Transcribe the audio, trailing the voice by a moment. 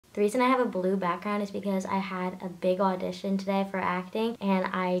The reason I have a blue background is because I had a big audition today for acting and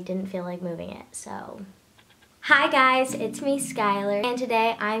I didn't feel like moving it, so. Hi guys, it's me Skylar, and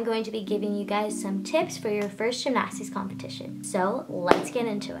today I'm going to be giving you guys some tips for your first gymnastics competition. So let's get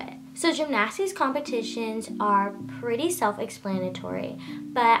into it. So gymnastics competitions are pretty self-explanatory,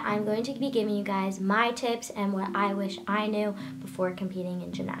 but I'm going to be giving you guys my tips and what I wish I knew before competing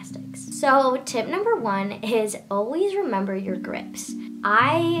in gymnastics. So tip number 1 is always remember your grips.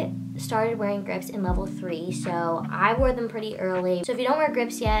 I started wearing grips in level 3, so I wore them pretty early. So if you don't wear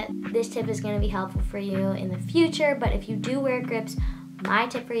grips yet, this tip is going to be helpful for you in the future, but if you do wear grips, my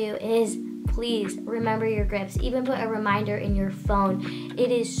tip for you is please remember your grips. Even put a reminder in your phone.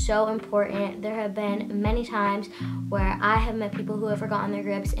 It is so important. There have been many times where I have met people who have forgotten their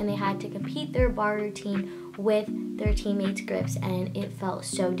grips and they had to compete their bar routine with their teammates' grips, and it felt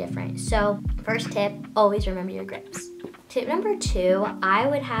so different. So first tip, always remember your grips. Tip number 2, I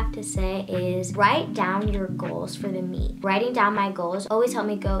would have to say, is write down your goals for the meet. Writing down my goals always helped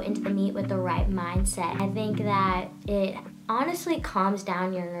me go into the meet with the right mindset. I think that it honestly calms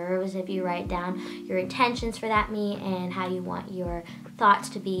down your nerves if you write down your intentions for that meet and how you want your thoughts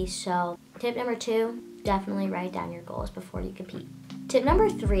to be. So tip number 2, definitely write down your goals before you compete. Tip number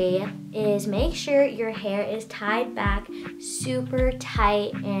 3 is make sure your hair is tied back super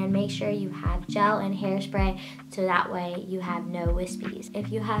tight and make sure you have gel and hairspray so that way you have no wispies.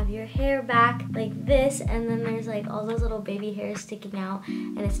 If you have your hair back like this and then there's like all those little baby hairs sticking out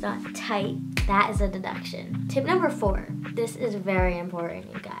and it's not tight, that is a deduction. Tip number 4, this is very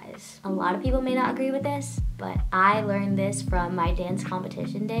important, you guys. A lot of people may not agree with this, but I learned this from my dance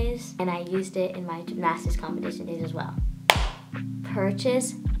competition days and I used it in my gymnastics competition days as well.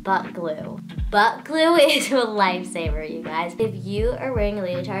 Purchase butt glue. Butt glue is a lifesaver, you guys. If you are wearing a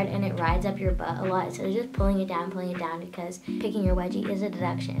leotard and it rides up your butt a lot, instead of just pulling it down because picking your wedgie is a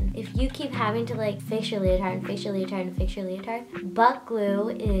deduction. If you keep having to like fix your leotard and fix your leotard and fix your leotard, butt glue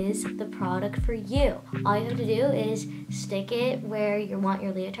is the product for you. All you have to do is stick it where you want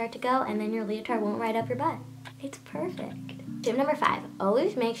your leotard to go and then your leotard won't ride up your butt. It's perfect. Tip number 5,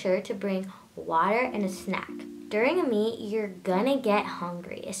 always make sure to bring water and a snack. During a meet, you're gonna get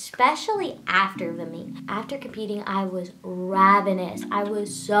hungry, especially after the meet. After competing, I was ravenous. I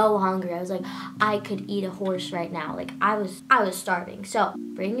was so hungry. I was like, I could eat a horse right now. Like I was starving. So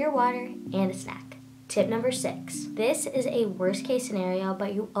bring your water and a snack. Tip number 6. This is a worst case scenario,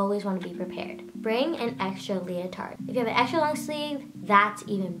 but you always want to be prepared. Bring an extra leotard. If you have an extra long sleeve, that's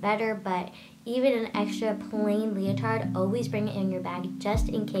even better, but even an extra plain leotard, always bring it in your bag just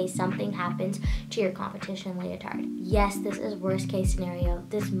in case something happens to your competition leotard. Yes, this is worst case scenario.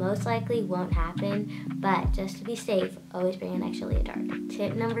 This most likely won't happen, but just to be safe, always bring an extra leotard.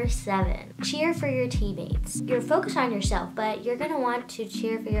 Tip number 7, cheer for your teammates. You're focused on yourself, but you're gonna want to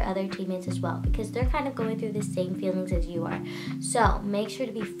cheer for your other teammates as well because they're kind of going through the same feelings as you are. So make sure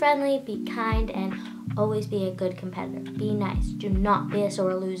to be friendly, be kind, and always be a good competitor. Be nice. Do not be a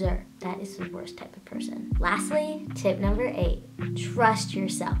sore loser. That is the worst type of person. Lastly, tip number 8, trust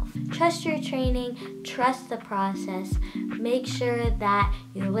yourself. Trust your training, trust the process. Make sure that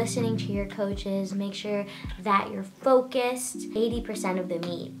you're listening to your coaches. Make sure that you're focused. 80% of the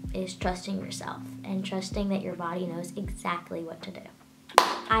meet is trusting yourself and trusting that your body knows exactly what to do.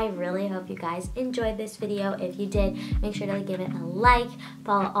 I really hope you guys enjoyed this video. If you did, make sure to give it a like.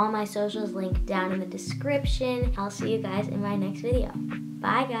 Follow all my socials linked down in the description. I'll see you guys in my next video.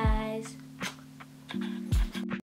 Bye guys.